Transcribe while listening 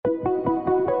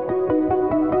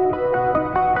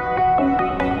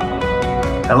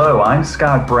Hello, I'm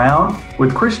Scott Brown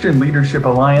with Christian Leadership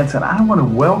Alliance, and I want to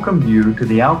welcome you to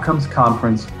the Outcomes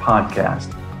Conference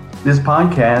podcast. This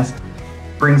podcast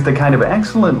brings the kind of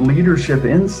excellent leadership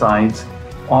insights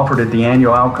offered at the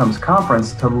annual Outcomes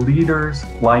Conference to leaders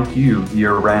like you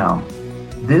year-round.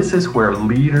 This is where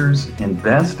leaders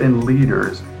invest in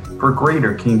leaders for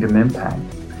greater kingdom impact.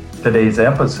 Today's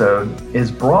episode is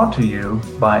brought to you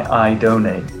by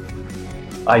iDonate.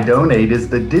 iDonate is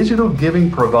the digital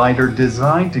giving provider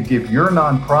designed to give your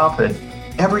nonprofit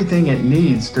everything it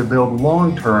needs to build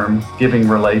long-term giving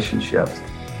relationships.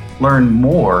 Learn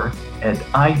more at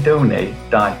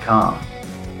idonate.com.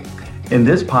 In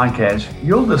this podcast,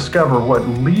 you'll discover what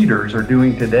leaders are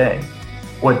doing today,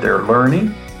 what they're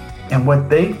learning, and what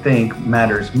they think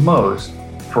matters most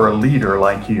for a leader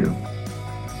like you.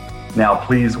 Now,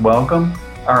 please welcome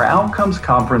our Outcomes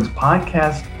Conference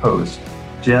podcast hosts,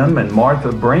 Jim and Martha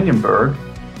Brangenberg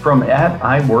from at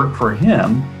I Work For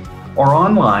Him or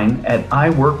online at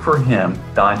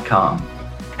iworkforhim.com.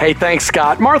 Hey, thanks,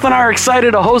 Scott. Martha and I are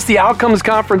excited to host the Outcomes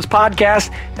Conference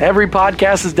podcast. Every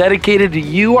podcast is dedicated to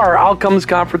you, our Outcomes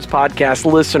Conference podcast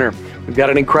listener. We've got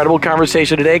an incredible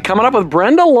conversation today coming up with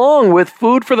Brenda Long with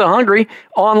Food for the Hungry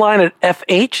online at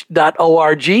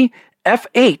fh.org,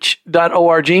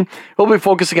 fh.org. We'll be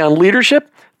focusing on leadership,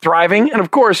 thriving, and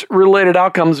of course, related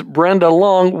outcomes. Brenda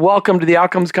Long, welcome to the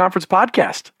Outcomes Conference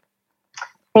podcast.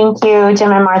 Thank you,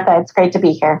 Jim and Martha. It's great to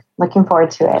be here. Looking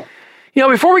forward to it. You know,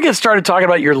 before we get started talking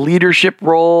about your leadership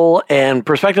role and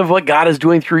perspective of what God is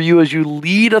doing through you as you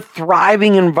lead a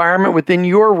thriving environment within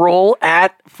your role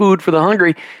at Food for the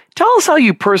Hungry, tell us how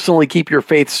you personally keep your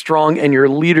faith strong and your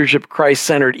leadership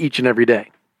Christ-centered each and every day.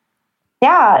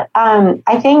 Yeah,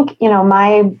 I think,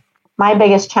 my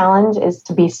biggest challenge is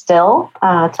to be still,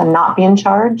 to not be in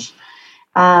charge.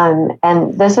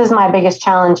 And this is my biggest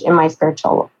challenge in my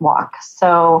spiritual walk.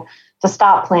 So to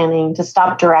stop planning, to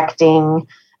stop directing,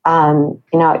 I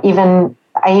even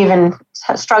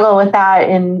struggle with that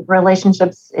in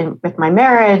relationships with my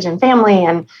marriage and family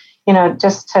and,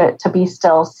 just to be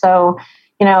still. So,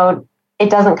 it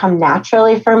doesn't come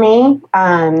naturally for me.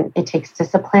 It takes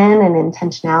discipline and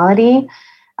intentionality.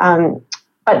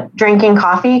 But drinking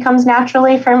coffee comes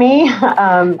naturally for me.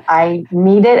 I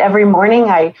need it every morning.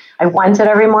 I want it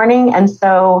every morning. And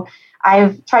so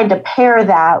I've tried to pair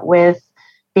that with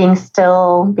being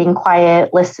still, being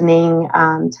quiet, listening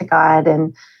to God.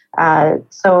 And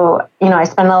so, I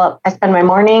spend my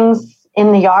mornings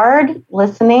in the yard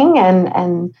listening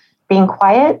and being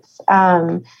quiet.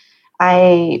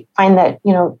 I find that,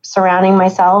 surrounding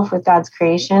myself with God's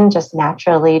creation just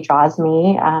naturally draws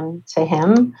me to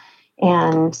Him.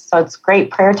 And so it's great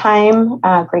prayer time,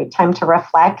 great time to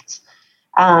reflect.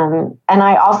 And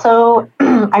I also,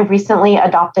 I recently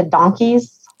adopted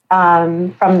donkeys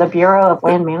from the Bureau of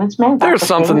Land Management. There's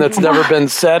something that's never been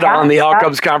said on the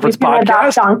Outcomes Conference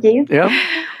podcast. Donkeys. Yeah.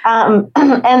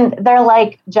 And they're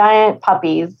like giant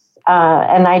puppies.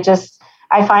 And I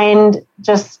find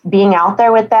just being out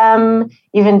there with them,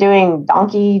 even doing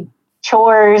donkey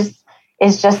chores,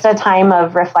 is just a time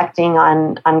of reflecting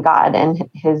on God and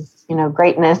His,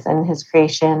 greatness and His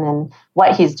creation and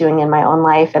what He's doing in my own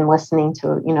life and listening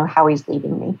to, how He's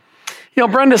leading me.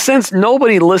 Brenda, since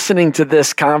nobody listening to this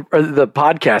the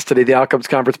podcast today, the Outcomes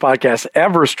Conference podcast,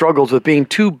 ever struggles with being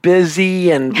too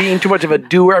busy and being too much of a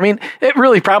doer, it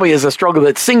really probably is a struggle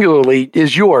that singularly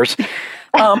is yours.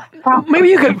 Maybe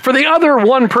you could, for the other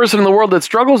one person in the world that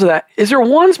struggles with that, is there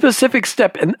one specific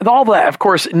step, and all that, of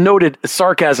course, noted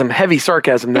sarcasm, heavy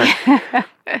sarcasm there.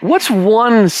 What's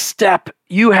one step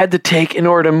you had to take in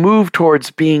order to move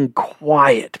towards being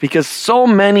quiet? Because so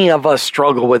many of us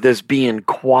struggle with this being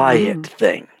quiet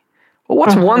thing. Well,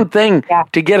 what's one thing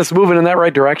to get us moving in that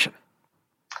right direction?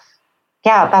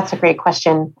 Yeah, that's a great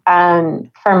question.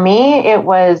 For me, it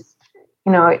was,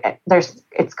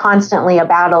 it's constantly a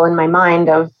battle in my mind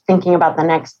of thinking about the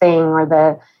next thing or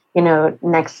the,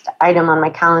 next item on my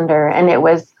calendar. And it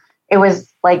was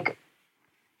like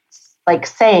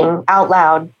saying out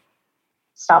loud,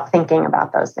 stop thinking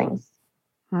about those things.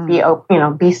 Be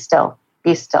still,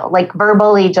 like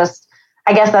verbally just,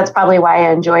 I guess that's probably why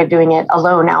I enjoy doing it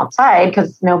alone outside,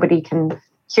 because nobody can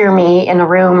hear me in a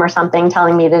room or something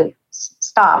telling me to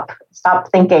stop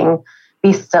thinking,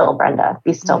 be still, Brenda,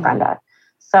 be still, Brenda.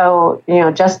 So,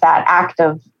 just that act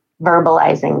of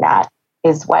verbalizing that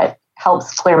is what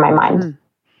helps clear my mind.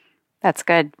 That's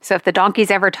good. So if the donkeys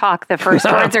ever talk, the first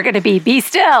words are going to be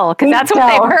still, because that's what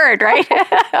they've heard, right?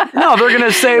 No, they're going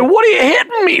to say, what are you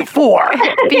hitting me for?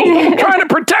 I'm trying to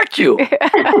protect you.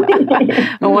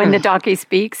 When the donkey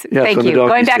speaks. Yes, thank you.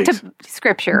 Going back to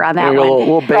scripture on that one.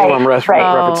 We'll Balaam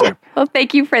reference there. Well,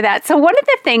 thank you for that. So one of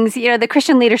the things, the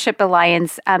Christian Leadership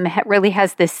Alliance really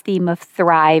has this theme of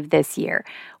thrive this year.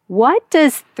 What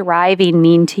does thriving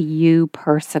mean to you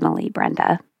personally,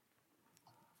 Brenda?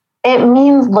 It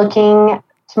means looking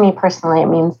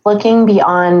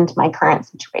beyond my current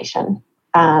situation,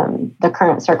 the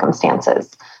current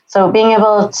circumstances. So being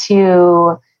able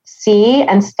to see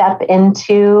and step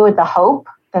into the hope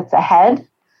that's ahead,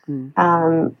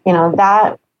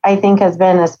 that I think has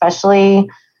been especially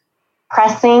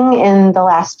pressing in the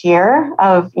last year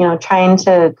of, trying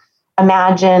to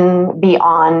imagine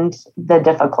beyond the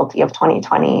difficulty of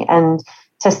 2020 and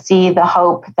to see the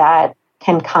hope that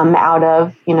can come out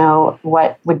of,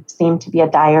 what would seem to be a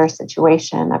dire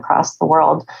situation across the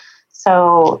world.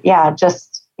 So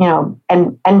just,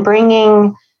 and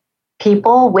bringing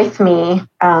people with me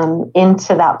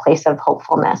into that place of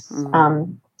hopefulness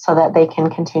so that they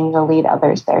can continue to lead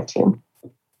others there too.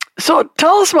 So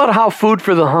tell us about how Food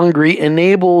for the Hungry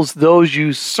enables those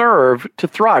you serve to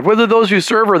thrive, whether those you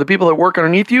serve are the people that work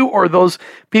underneath you or those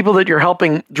people that you're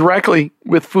helping directly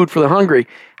with Food for the Hungry.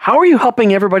 How are you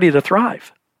helping everybody to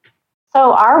thrive?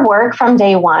 So our work from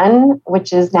day one,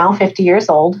 which is now 50 years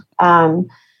old,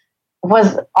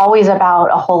 was always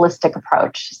about a holistic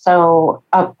approach. So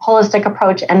a holistic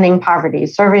approach ending poverty,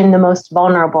 serving the most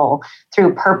vulnerable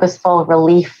through purposeful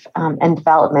relief and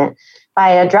development by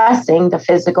addressing the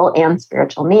physical and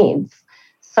spiritual needs.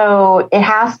 So it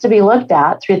has to be looked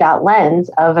at through that lens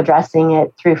of addressing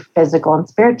it through physical and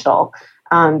spiritual,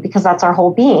 because that's our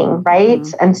whole being, right?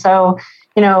 Mm-hmm. And so,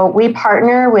 we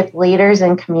partner with leaders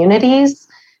and communities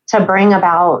to bring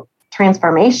about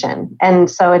transformation.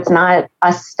 And so it's not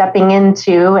us stepping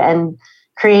into and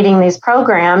creating these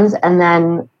programs and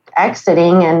then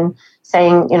exiting and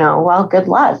saying, well, good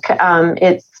luck.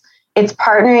 It's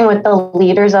partnering with the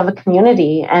leaders of a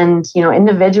community and,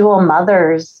 individual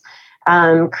mothers,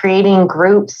 creating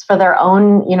groups for their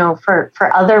own,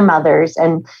 for other mothers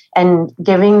and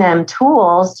giving them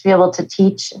tools to be able to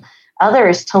teach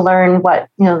others to learn what,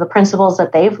 the principles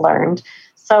that they've learned.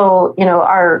 So,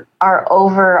 our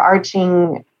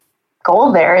overarching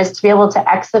goal there is to be able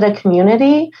to exit a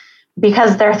community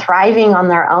because they're thriving on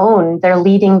their own. They're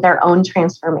leading their own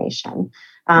transformation.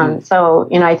 So,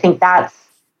 I think that's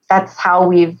how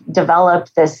we've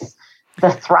developed the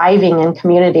thriving in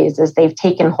communities is they've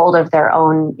taken hold of their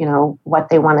own, what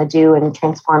they want to do and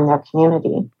transform their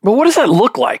community. But what does that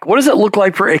look like? What does it look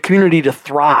like for a community to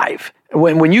thrive?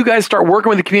 When you guys start working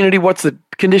with the community, what's the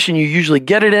condition you usually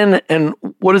get it in? And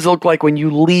what does it look like when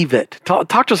you leave it? Talk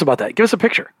to us about that. Give us a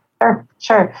picture.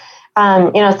 Sure.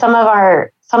 Some of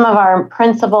our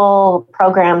principal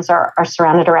programs are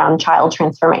surrounded around child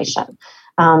transformation.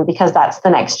 Because that's the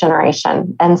next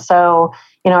generation. And so,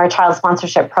 our child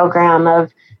sponsorship program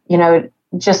of,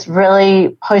 just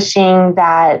really pushing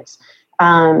that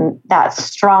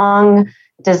strong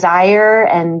desire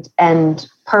and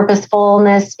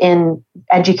purposefulness in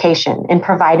education, in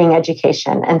providing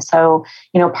education. And so,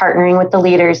 partnering with the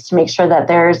leaders to make sure that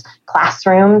there's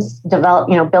classrooms,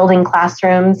 building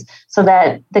classrooms so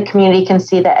that the community can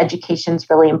see that education is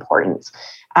really important.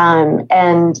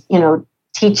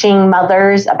 Teaching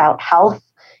mothers about health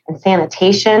and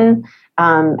sanitation,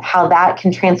 how that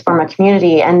can transform a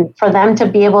community, and for them to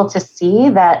be able to see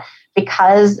that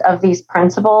because of these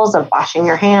principles of washing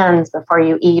your hands before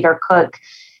you eat or cook,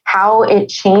 how it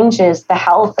changes the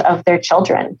health of their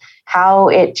children, how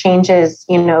it changes,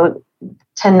 to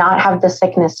not have the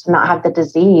sickness, to not have the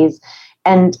disease.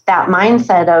 And that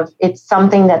mindset of it's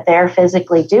something that they're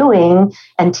physically doing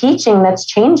and teaching that's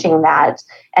changing that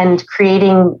and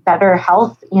creating better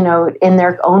health, in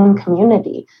their own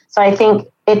community. So I think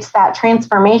it's that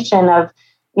transformation of,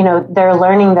 they're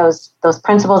learning those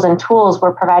principles and tools.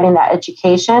 We're providing that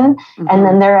education, and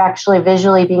then they're actually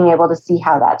visually being able to see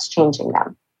how that's changing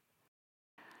them.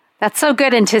 That's so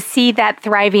good. And to see that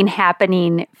thriving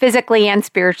happening physically and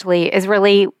spiritually is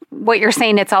really what you're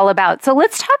saying it's all about. So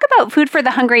let's talk about Food for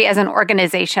the Hungry as an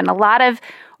organization. A lot of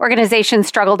organizations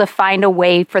struggle to find a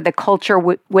way for the culture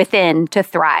within to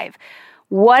thrive.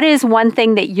 What is one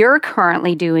thing that you're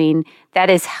currently doing that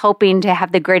is helping to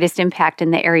have the greatest impact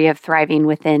in the area of thriving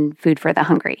within Food for the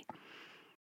Hungry?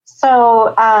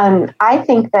 So I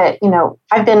think that,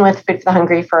 I've been with Food for the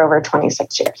Hungry for over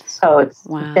 26 years. So it's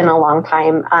been a long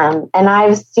time. And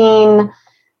I've seen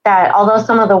that although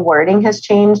some of the wording has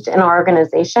changed in our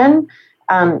organization,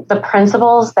 the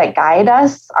principles that guide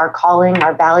us, our calling,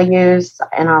 our values,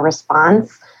 and our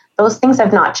response, those things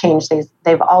have not changed.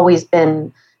 They've always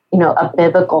been, a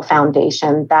biblical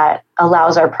foundation that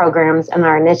allows our programs and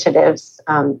our initiatives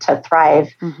to thrive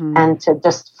and to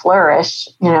just flourish.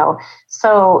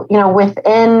 So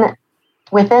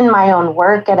within my own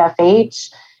work at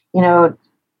FH,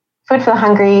 Food for the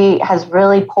Hungry has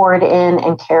really poured in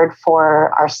and cared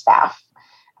for our staff.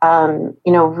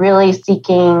 Really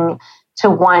seeking to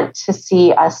want to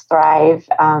see us thrive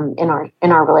in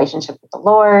our relationship with the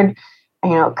Lord.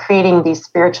 Creating these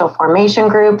spiritual formation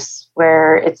groups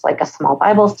where it's like a small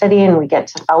Bible study and we get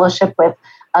to fellowship with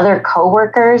other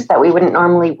coworkers that we wouldn't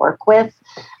normally work with,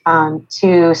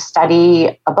 to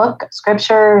study a book,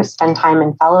 scripture, spend time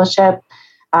in fellowship.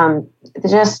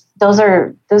 Those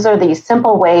are these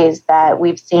simple ways that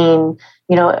we've seen,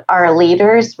 our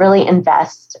leaders really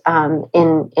invest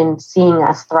in seeing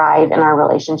us thrive in our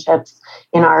relationships,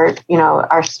 in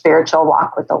our spiritual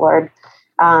walk with the Lord.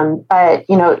 But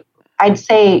I'd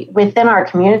say within our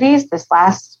communities, this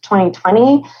last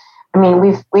 2020,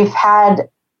 we've had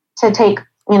to take,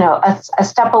 a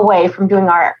step away from doing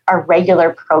our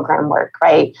regular program work,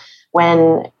 right?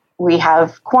 When we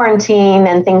have quarantine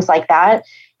and things like that.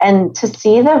 And to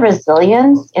see the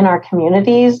resilience in our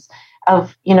communities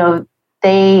of,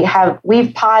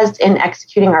 we've paused in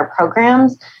executing our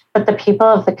programs, but the people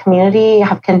of the community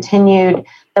have continued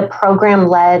the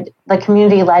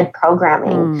community-led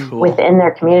programming within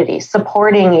their community,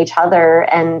 supporting each other.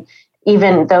 And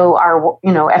even though our,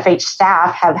 FH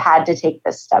staff have had to take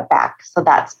this step back. So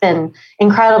that's been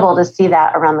incredible to see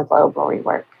that around the globe where we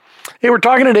work. Hey, we're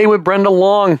talking today with Brenda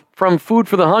Long from Food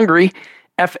for the Hungry,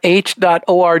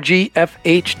 fh.org,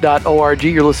 fh.org.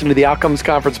 You're listening to the Outcomes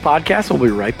Conference podcast. We'll be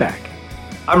right back.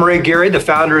 I'm Ray Gary, the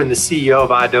founder and the CEO of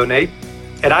iDonate.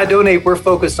 At iDonate, we're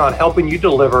focused on helping you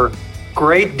deliver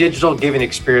great digital giving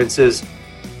experiences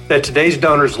that today's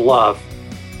donors love,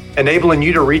 enabling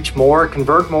you to reach more,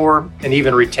 convert more, and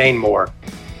even retain more.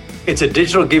 It's a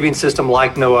digital giving system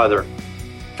like no other.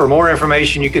 For more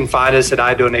information, you can find us at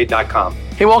idonate.com.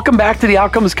 Hey, welcome back to the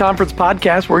Outcomes Conference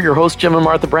podcast. We're your hosts, Jim and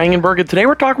Martha Brangenberg, and today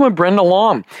we're talking with Brenda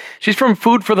Long. She's from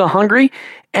Food for the Hungry,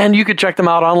 and you can check them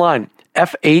out online,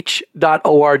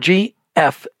 fh.org,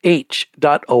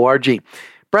 fh.org.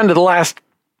 Brenda, the last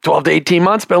 12 to 18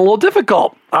 months been a little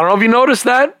difficult. I don't know if you noticed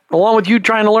that, along with you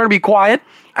trying to learn to be quiet.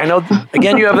 I know,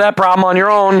 again, you have that problem on your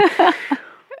own.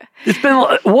 It's been,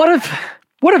 what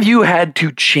have you had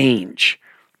to change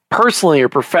personally or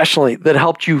professionally that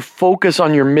helped you focus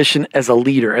on your mission as a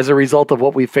leader as a result of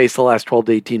what we've faced the last 12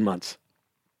 to 18 months?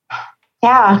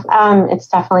 Yeah, it's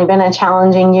definitely been a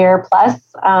challenging year plus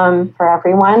for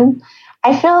everyone.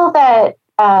 I feel that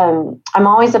I'm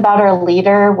always a better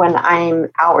leader when I'm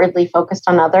outwardly focused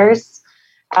on others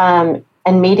and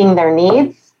meeting their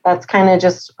needs. That's kind of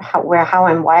just how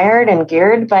I'm wired and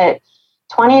geared. But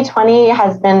 2020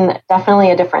 has been definitely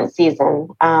a different season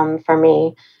for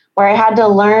me, where I had to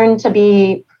learn to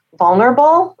be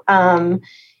vulnerable in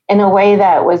a way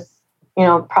that was,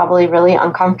 probably really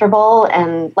uncomfortable,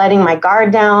 and letting my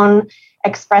guard down,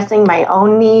 expressing my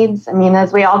own needs.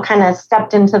 As we all kind of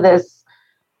stepped into this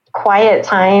quiet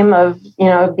time of,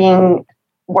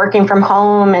 working from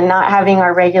home and not having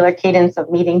our regular cadence of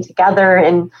meeting together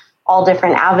in all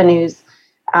different avenues,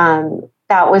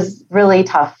 that was really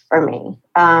tough for me.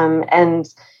 And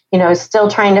still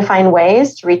trying to find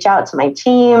ways to reach out to my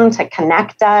team, to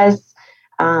connect us,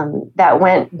 that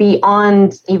went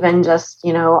beyond even just,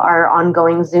 our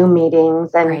ongoing Zoom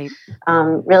meetings, and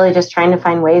really just trying to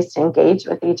find ways to engage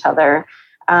with each other.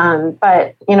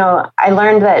 But I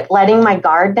learned that letting my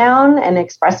guard down and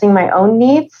expressing my own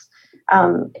needs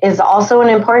is also an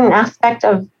important aspect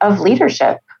of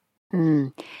leadership.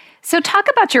 So talk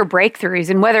about your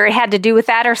breakthroughs and whether it had to do with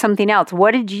that or something else.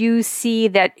 What did you see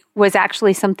that was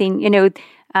actually something,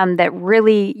 that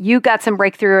really you got some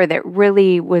breakthrough, or that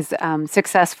really was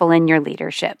successful in your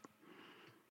leadership?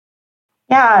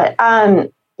 Yeah,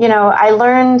 I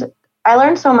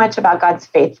learned so much about God's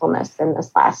faithfulness in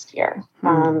this last year.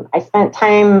 I spent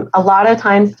a lot of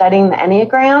time studying the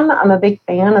Enneagram. I'm a big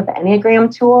fan of the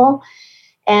Enneagram tool.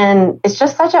 And it's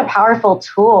just such a powerful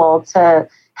tool to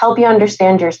help you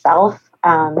understand yourself,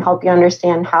 help you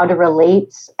understand how to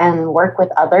relate and work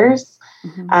with others.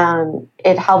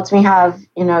 It helped me have,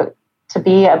 to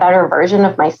be a better version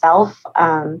of myself.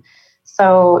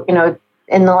 So,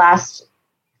 in the last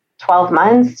 12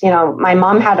 months, my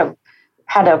mom had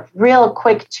a real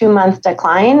quick 2-month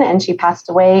decline, and she passed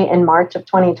away in March of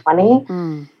 2020.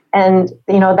 And,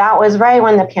 that was right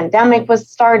when the pandemic was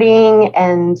starting,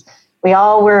 and we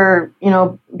all were,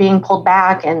 being pulled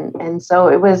back. And so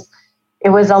it was it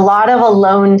was a lot of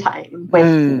alone time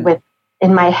with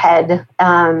in my head.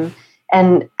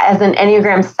 And as an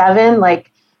Enneagram 7,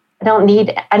 like I don't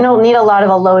need a lot of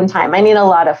alone time. I need a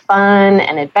lot of fun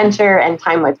and adventure and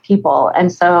time with people.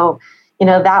 And so,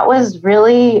 that was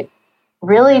really,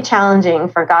 really challenging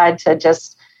for God to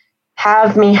just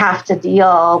have me have to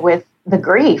deal with the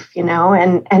grief,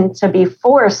 and to be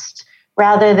forced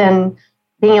rather than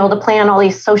being able to plan all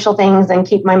these social things and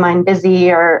keep my mind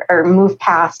busy or move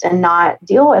past and not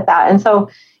deal with that. And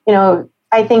so,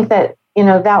 I think that,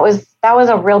 that was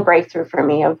a real breakthrough for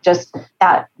me of just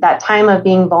that time of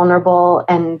being vulnerable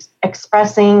and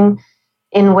expressing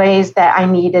in ways that I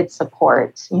needed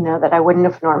support, that I wouldn't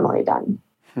have normally done.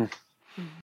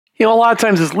 A lot of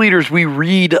times as leaders, we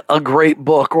read a great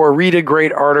book or read a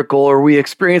great article or we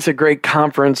experience a great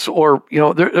conference or,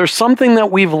 there's something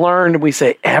that we've learned and we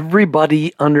say,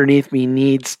 everybody around me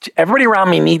needs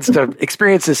to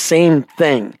experience the same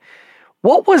thing.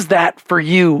 What was that for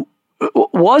you?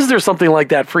 Was there something like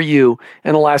that for you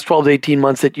in the last 12 to 18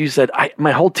 months that you said,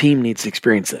 my whole team needs to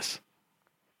experience this?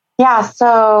 Yeah,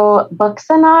 so books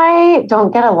and I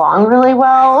don't get along really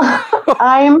well.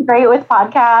 I'm great with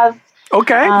podcasts.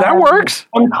 Okay, that works.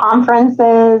 And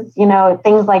conferences,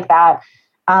 things like that.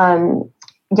 I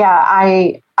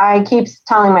keep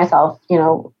telling myself,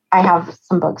 I have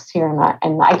some books here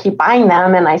and I keep buying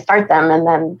them and I start them and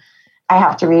then I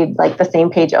have to read like the same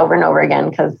page over and over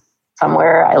again because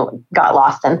somewhere I got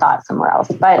lost and thought somewhere else.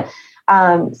 But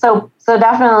so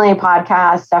definitely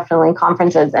podcasts, definitely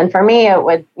conferences. And for me, it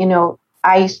would,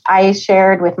 I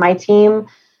shared with my team,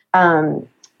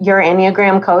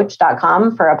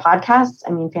 YourEnneagramCoach.com for a podcast.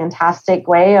 I mean, fantastic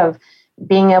way of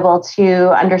being able to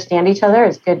understand each other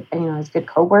as good, as good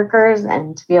coworkers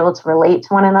and to be able to relate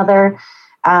to one another.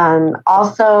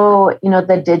 Also,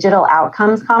 the Digital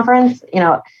Outcomes Conference,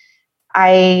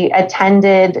 I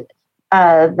attended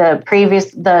not the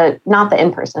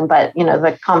in-person, but,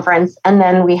 the conference. And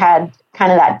then we had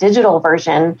kind of that digital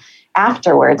version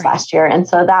afterwards last year. And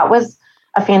so that was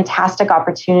a fantastic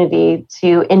opportunity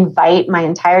to invite my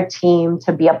entire team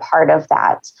to be a part of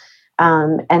that.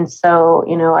 And so,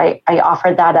 I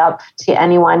offered that up to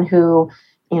anyone who,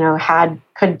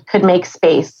 could make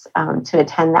space to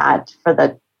attend that for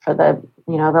the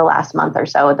the last month or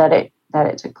so that it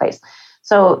took place.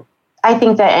 So I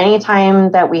think that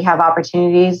anytime that we have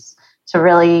opportunities to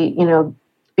really,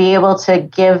 be able to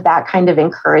give that kind of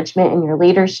encouragement in your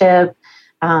leadership,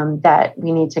 that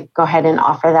we need to go ahead and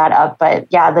offer that up. But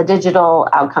yeah, the Digital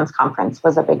Outcomes Conference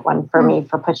was a big one for me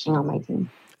for pushing on my team.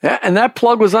 Yeah, and that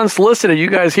plug was unsolicited. You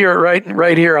guys hear it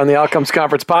right here on the Outcomes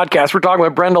Conference podcast. We're talking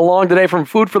with Brenda Long today from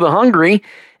Food for the Hungry,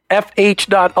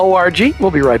 fh.org.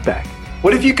 We'll be right back.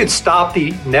 What if you could stop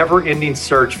the never-ending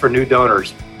search for new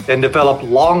donors and develop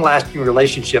long-lasting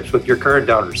relationships with your current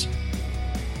donors?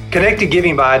 Connected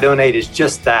Giving by iDonate is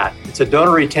just that. It's a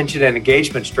donor retention and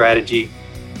engagement strategy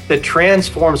that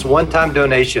transforms one-time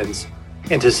donations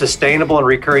into sustainable and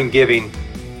recurring giving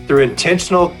through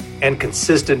intentional and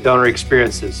consistent donor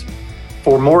experiences.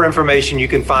 For more information, you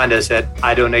can find us at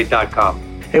idonate.com.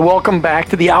 Hey, welcome back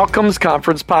to the Outcomes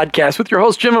Conference podcast with your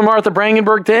hosts, Jim and Martha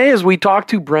Brangenberg, today as we talk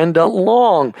to Brenda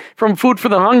Long from Food for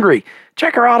the Hungry.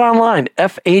 Check her out online,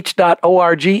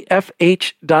 fh.org,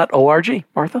 fh.org.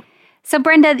 Martha? So,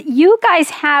 Brenda, you guys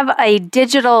have a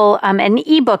digital, an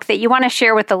ebook that you want to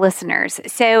share with the listeners.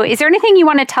 So is there anything you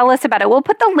want to tell us about it? We'll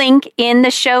put the link in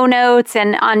the show notes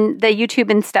and on the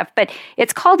YouTube and stuff, but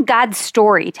it's called God's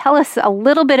Story. Tell us a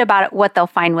little bit about it, what they'll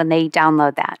find when they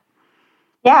download that.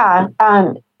 Yeah,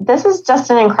 this is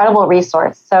just an incredible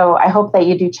resource. So I hope that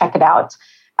you do check it out.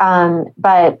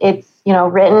 But it's,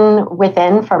 written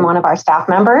within from one of our staff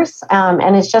members.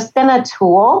 And it's just been a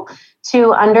tool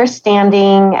to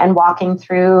understanding and walking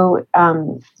through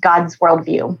God's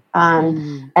worldview.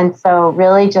 And so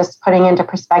really just putting into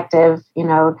perspective,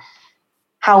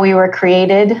 how we were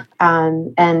created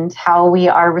and how we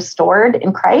are restored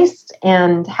in Christ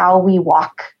and how we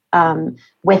walk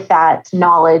with that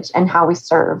knowledge and how we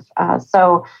serve.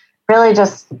 So really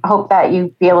just hope that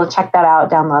you be able to check that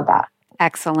out, download that.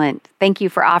 Excellent. Thank you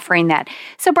for offering that.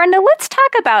 So Brenda, let's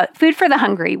talk about Food for the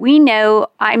Hungry. We know,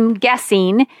 I'm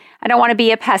guessing, I don't want to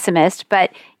be a pessimist,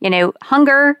 but,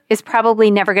 hunger is probably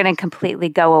never going to completely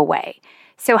go away.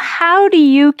 So how do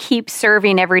you keep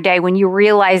serving every day when you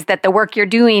realize that the work you're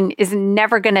doing is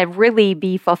never going to really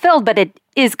be fulfilled, but it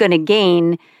is going to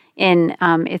gain in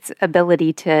its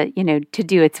ability to, to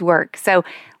do its work? So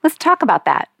let's talk about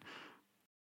that.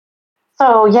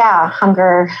 So yeah,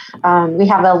 hunger. We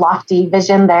have a lofty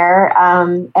vision there,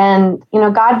 and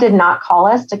God did not call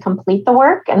us to complete the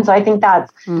work, and so I think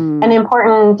that's an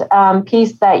important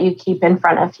piece that you keep in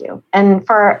front of you. And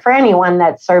for anyone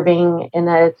that's serving in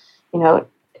a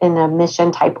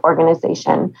mission type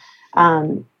organization,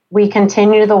 we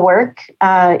continue the work,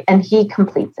 and He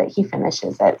completes it. He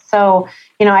finishes it. So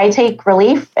I take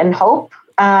relief and hope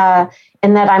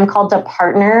in that I'm called to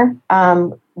partner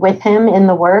with Him in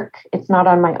the work. It's not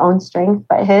on my own strength,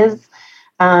 but His.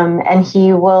 And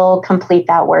He will complete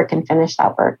that work and finish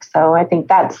that work. So I think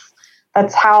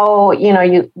that's how,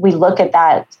 we look at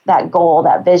that goal,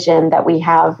 that vision that we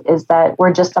have, is that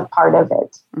we're just a part of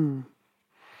it.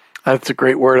 That's a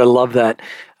great word. I love that.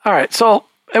 All right. So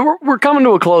we're coming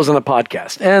to a close on the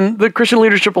podcast, and the Christian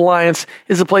Leadership Alliance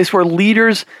is a place where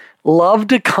leaders love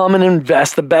to come and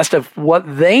invest the best of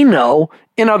what they know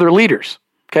in other leaders.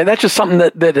 Okay, that's just something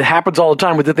that happens all the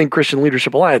time with the Think Christian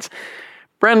Leadership Alliance.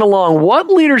 Brenda Long, what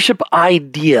leadership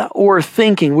idea or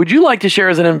thinking would you like to share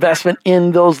as an investment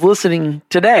in those listening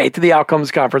today to the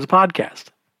Outcomes Conference podcast?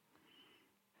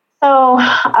 So,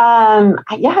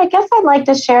 I guess I'd like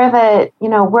to share that,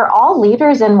 we're all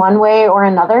leaders in one way or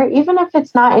another, even if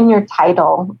it's not in your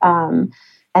title.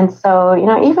 And so,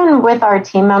 even with our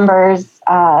team members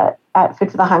at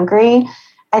Food for the Hungry,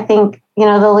 I think,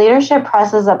 the leadership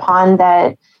presses upon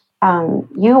that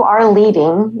you are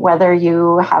leading, whether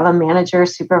you have a manager,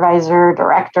 supervisor,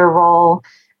 director role,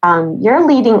 you're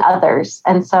leading others.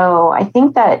 And so I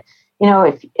think that,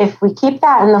 if we keep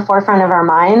that in the forefront of our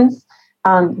minds,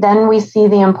 then we see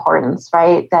the importance,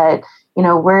 right? That,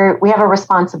 we have a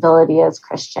responsibility as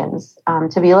Christians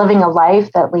to be living a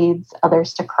life that leads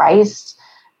others to Christ,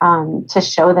 to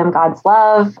show them God's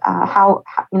love. How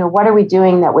what are we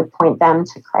doing that would point them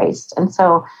to Christ? And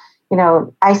so,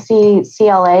 I see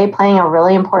CLA playing a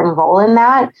really important role in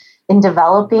that, in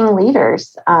developing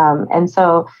leaders. And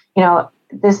so,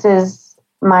 this is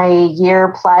my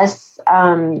year plus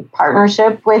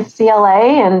partnership with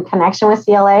CLA and connection with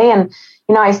CLA. And,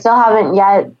 I still haven't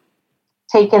yet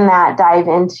taken that dive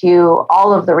into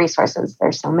all of the resources.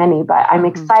 There's so many, but I'm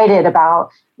excited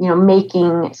about,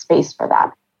 making space for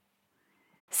that.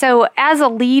 So as a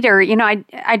leader,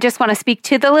 I just want to speak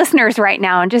to the listeners right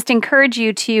now and just encourage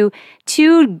you to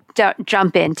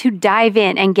jump in, to dive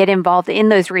in and get involved in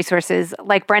those resources.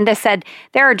 Like Brenda said,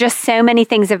 there are just so many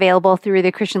things available through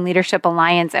the Christian Leadership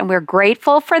Alliance, and we're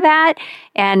grateful for that.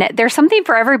 And there's something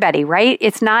for everybody, right?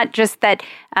 It's not just that,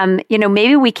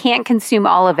 maybe we can't consume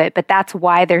all of it, but that's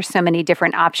why there's so many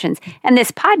different options. And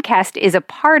this podcast is a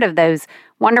part of those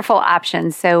wonderful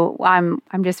options. So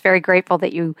I'm just very grateful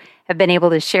that you have been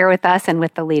able to share with us and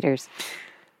with the leaders.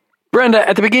 Brenda,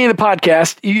 at the beginning of the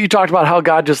podcast, you talked about how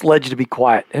God just led you to be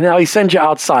quiet and how He sends you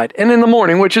outside. And in the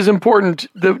morning, which is important,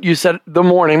 you said the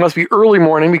morning, must be early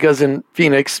morning because in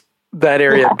Phoenix, that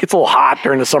area gets a little hot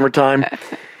during the summertime.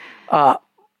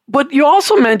 But you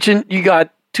also mentioned you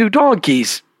got 2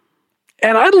 donkeys.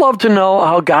 And I'd love to know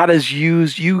how God has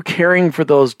used you caring for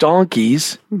those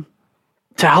donkeys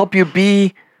to help you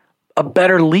be a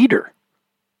better leader.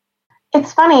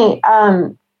 It's funny.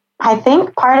 I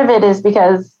think part of it is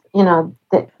because,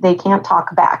 they can't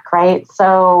talk back, right?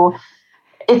 So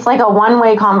it's like a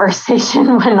one-way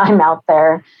conversation when I'm out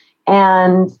there.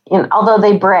 And although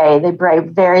they bray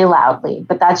very loudly,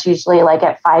 but that's usually like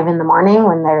at 5 a.m.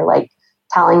 when they're like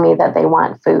telling me that they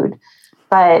want food.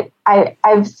 But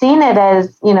I've seen it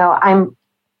as, I'm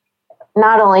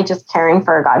not only just caring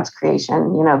for God's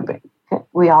creation,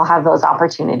 we all have those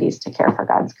opportunities to care for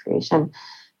God's creation.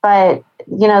 But,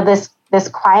 this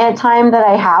quiet time that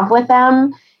I have with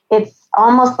them, it's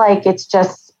almost like it's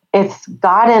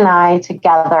God and I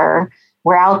together.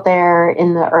 We're out there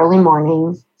in the early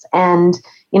mornings and,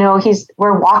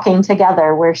 we're walking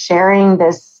together. We're sharing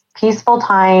this peaceful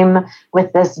time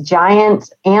with this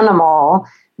giant animal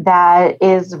that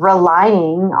is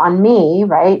relying on me,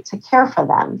 right, to care for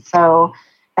them. So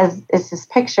as it's this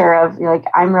picture of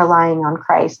I'm relying on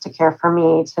Christ to care for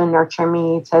me, to nurture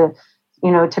me, to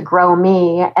grow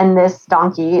me. And this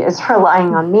donkey is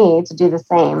relying on me to do the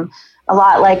same. A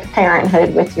lot like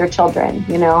parenthood with your children,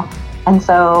 And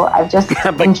so I've just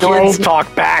but enjoyed... kids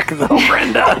talk back though,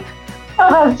 Brenda. Oh,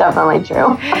 that's definitely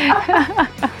true.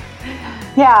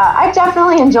 Yeah, I've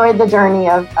definitely enjoyed the journey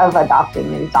of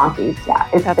adopting these donkeys. Yeah,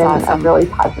 it's been awesome. A really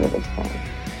positive experience.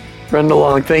 Brenda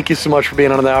Long, thank you so much for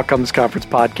being on the Outcomes Conference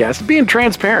podcast, being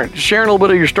transparent, sharing a little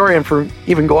bit of your story, and for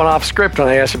even going off script when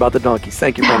I asked you about the donkeys.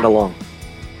 Thank you, Brenda Long.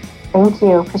 Thank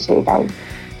you. Appreciate you guys.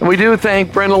 And we do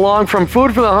thank Brenda Long from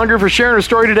Food for the Hungry for sharing her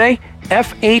story today.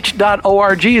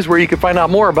 FH.org is where you can find out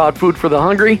more about Food for the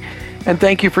Hungry. And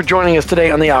thank you for joining us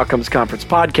today on the Outcomes Conference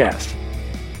podcast.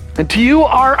 And to you,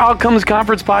 our Outcomes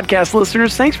Conference podcast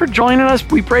listeners, thanks for joining us.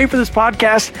 We pray for this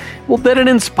podcast, that it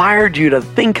inspired you to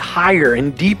think higher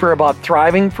and deeper about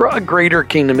thriving for a greater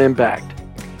kingdom impact.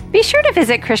 Be sure to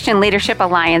visit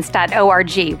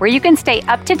ChristianLeadershipAlliance.org, where you can stay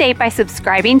up to date by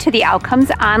subscribing to the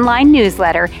Outcomes online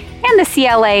newsletter and the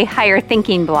CLA Higher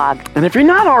Thinking blog. And if you're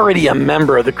not already a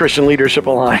member of the Christian Leadership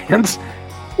Alliance,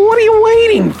 what are you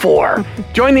waiting for?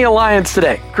 Join the Alliance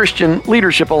today,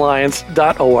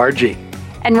 ChristianLeadershipAlliance.org.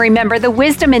 And remember, the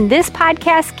wisdom in this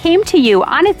podcast came to you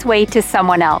on its way to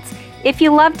someone else. If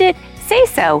you loved it, say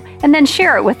so, and then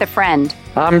share it with a friend.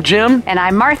 I'm Jim. And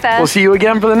I'm Martha. We'll see you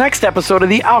again for the next episode of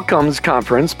the Outcomes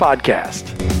Conference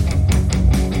podcast.